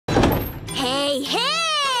Hey,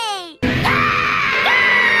 hey!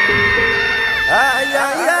 Ay,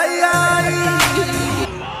 ay, ay, ay.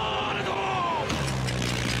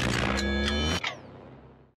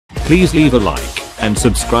 Please leave a like and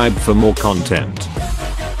subscribe for more content.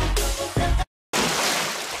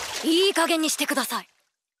 いい加減にしてください。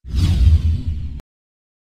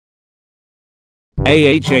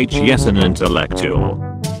AHH yes an intellectual.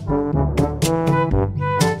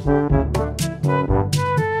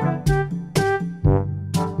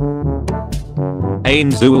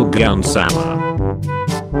 Ainzul Gyan Sama.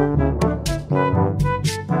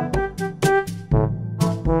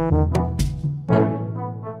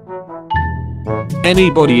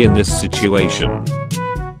 Anybody in this situation?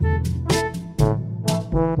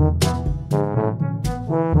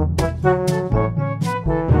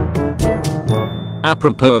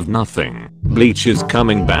 Apropos of nothing, Bleach is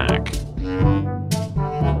coming back.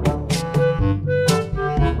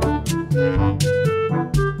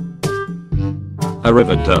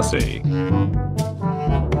 Arrivederci.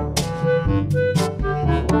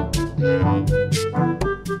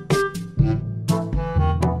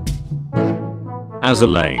 As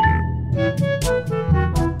Elaine.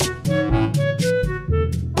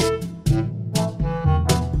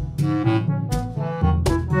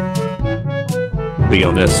 Be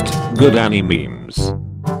honest, good animemes.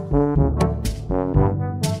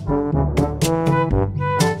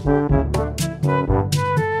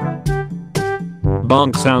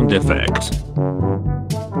 Bonk sound effect.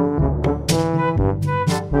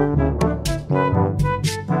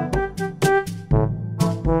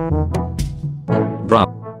 Bruh.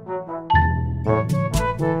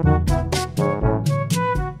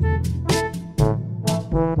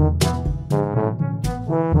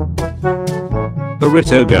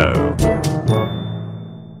 Burrito go.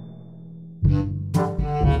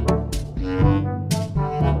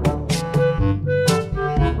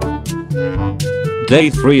 Day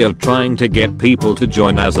 3 of trying to get people to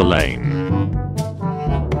join as Elaine.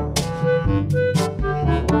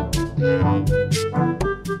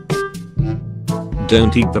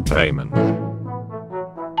 Don't eat the payment.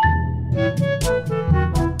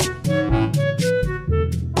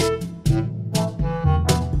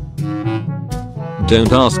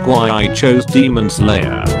 Don't ask why I chose Demon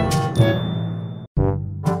Slayer.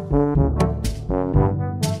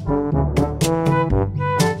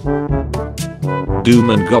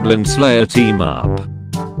 Doom and Goblin Slayer team up.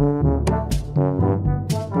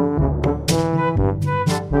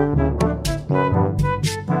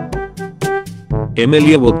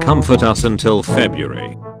 Emilia will comfort us until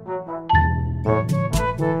February.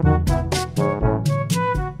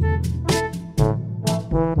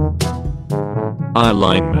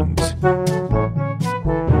 Alignment.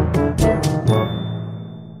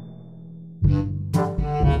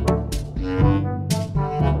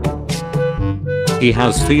 He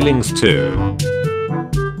has feelings too.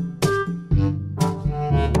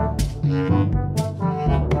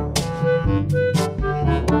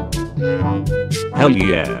 Hell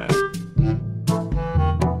yeah.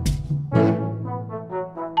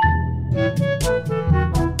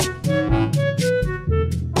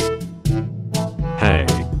 Hey.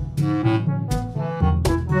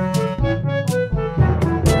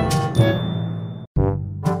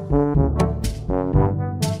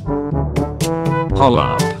 Pull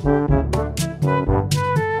up.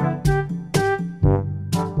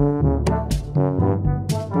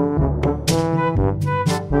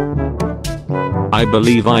 I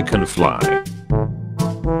believe I can fly.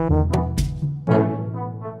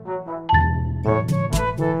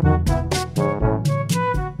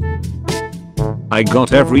 I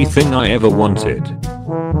got everything I ever wanted.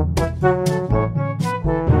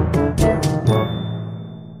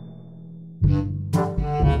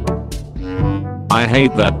 I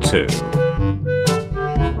hate that too.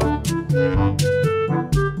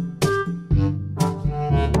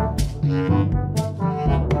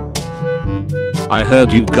 I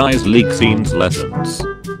heard you guys leak scenes lessons.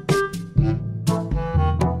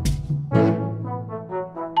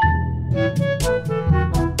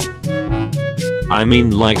 I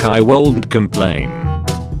mean, like, I wouldn't complain.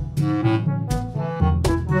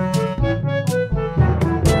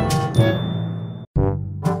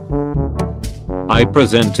 I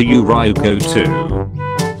present to you Ryuko 2.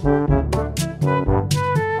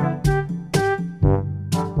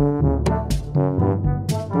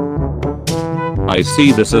 I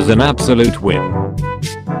see this as an absolute win.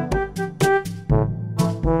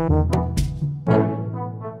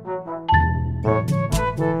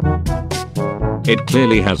 It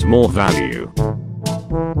clearly has more value.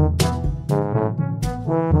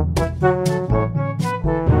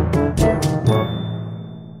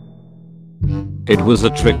 It was a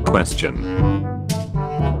trick question.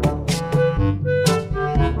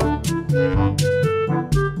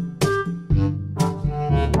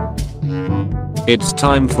 It's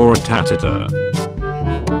time for a tatata.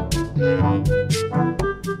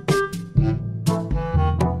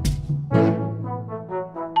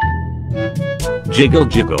 Jiggle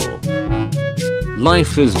jiggle.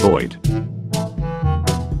 Life is void.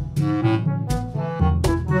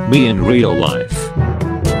 Me in real life.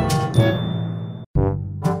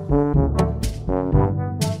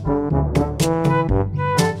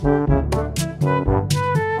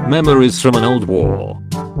 Memories from an old war.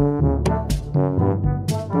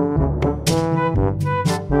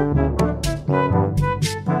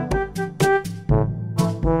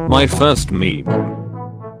 My first meme.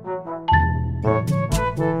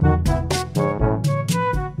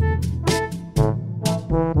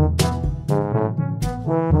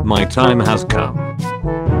 My time has come.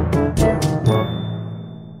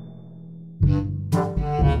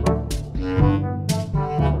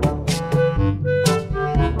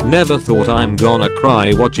 Never thought I'm gonna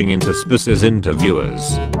cry watching interspecies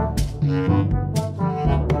interviewers.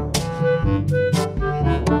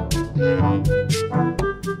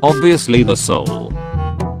 Obviously the soul.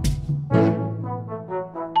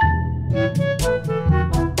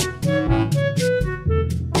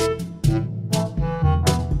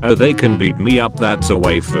 Oh, they can beat me up, that's a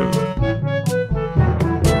waifu.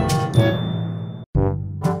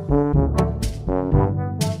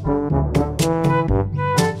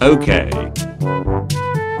 Okay.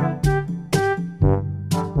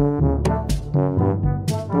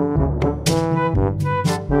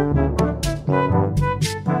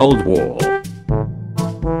 Old war.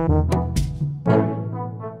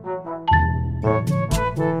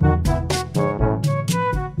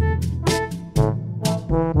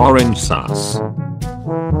 Orange sauce.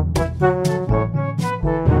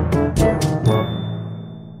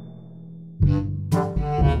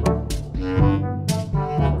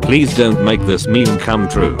 Please don't make this meme come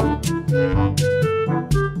true.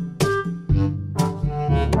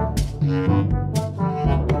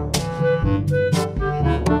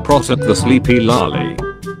 Proset the sleepy lolly.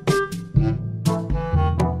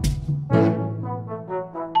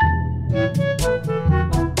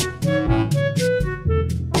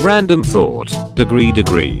 Random thought,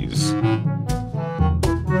 degrees.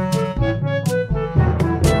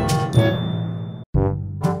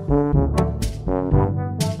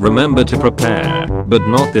 Remember to prepare, but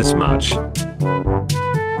not this much.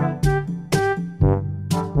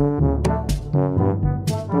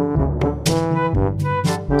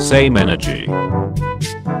 Same energy.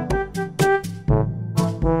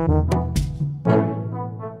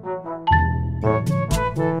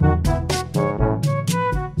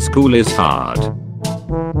 School is hard.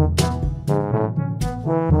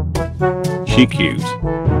 She cute.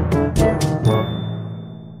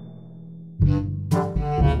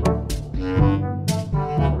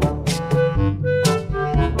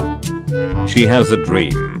 She has a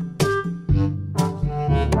dream.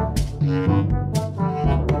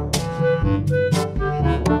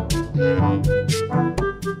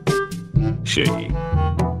 She.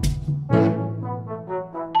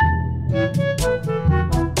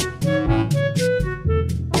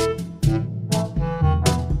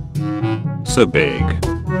 So big.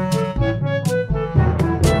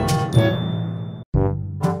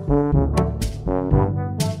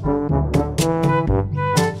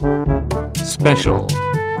 Special.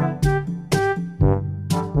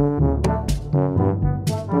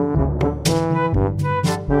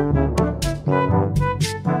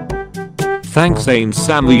 Thanks Ain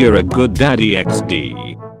Samu, you're a good daddy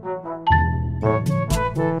XD.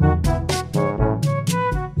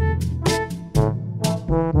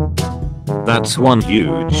 That's one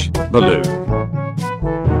huge balloon.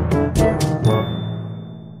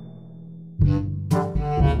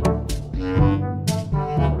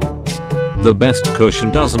 The best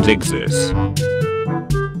cushion doesn't exist.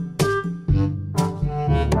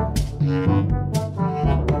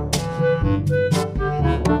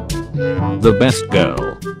 The best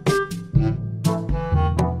girl.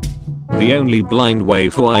 The only blind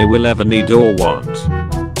waifu I will ever need or want.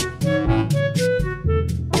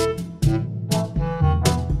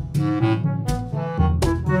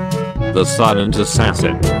 The silent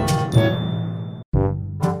assassin.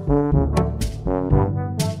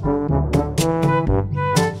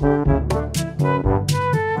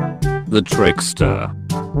 The trickster.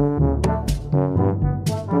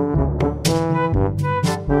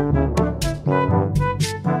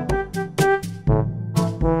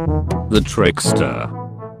 The trickster.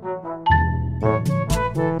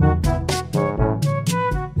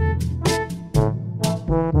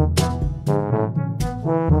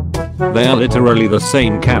 They are literally the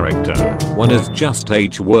same character. One is just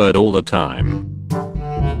H word all the time.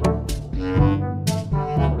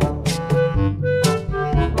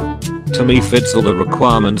 To me fits all the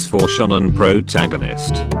requirements for shonen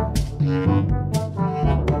protagonist.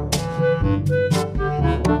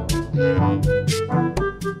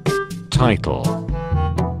 Title: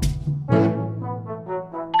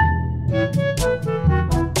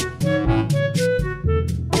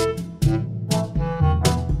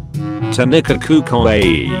 Tanika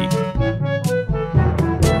Kukoei.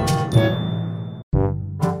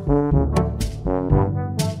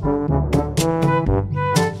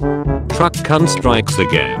 Truck cunt strikes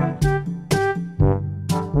again.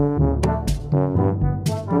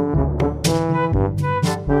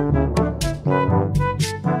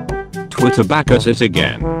 Twitter back at it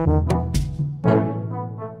again.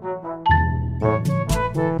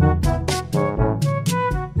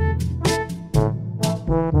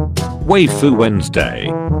 Waifu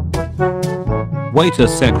Wednesday. Waiter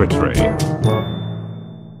secretary.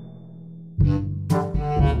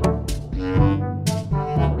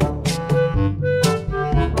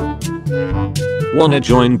 Wanna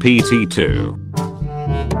join PT2?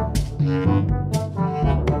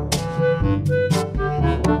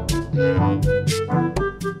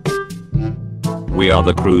 We are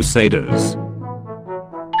the Crusaders.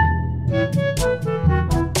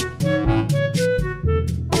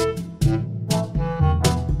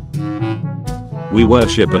 We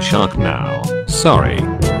worship a shark now. Sorry.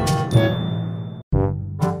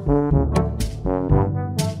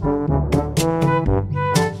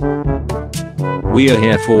 We are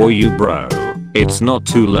here for you, bro. It's not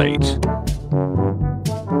too late.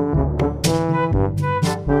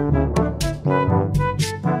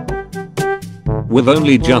 We've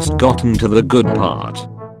only just gotten to the good part.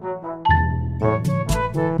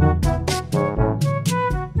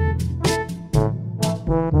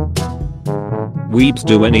 Weebs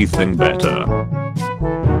do anything better.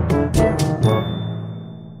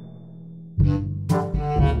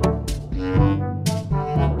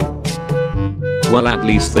 Well, at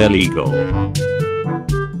least they're legal.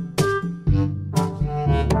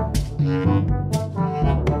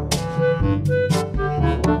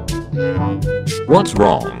 What's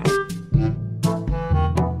wrong?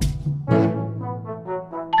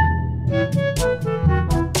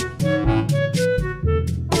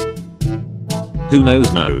 Who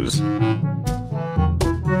knows?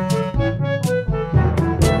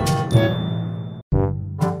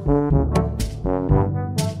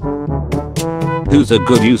 Who's a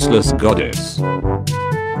good useless goddess?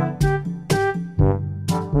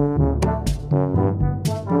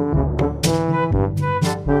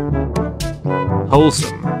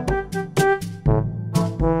 Wholesome.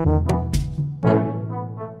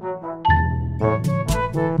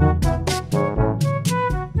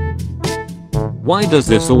 Why does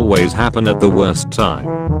this always happen at the worst time?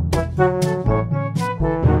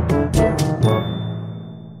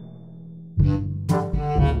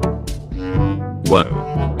 Whoa.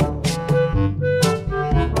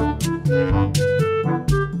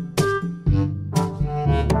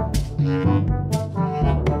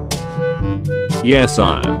 Yes,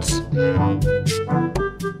 science.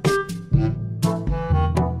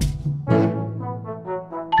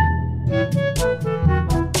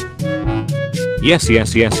 Yes,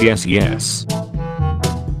 yes, yes, yes, yes.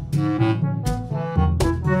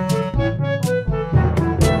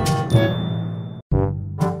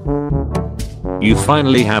 You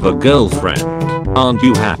finally have a girlfriend. Aren't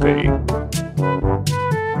you happy?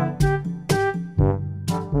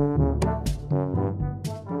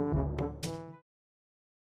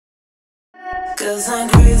 'Cause I'm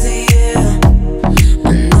crazy, yeah.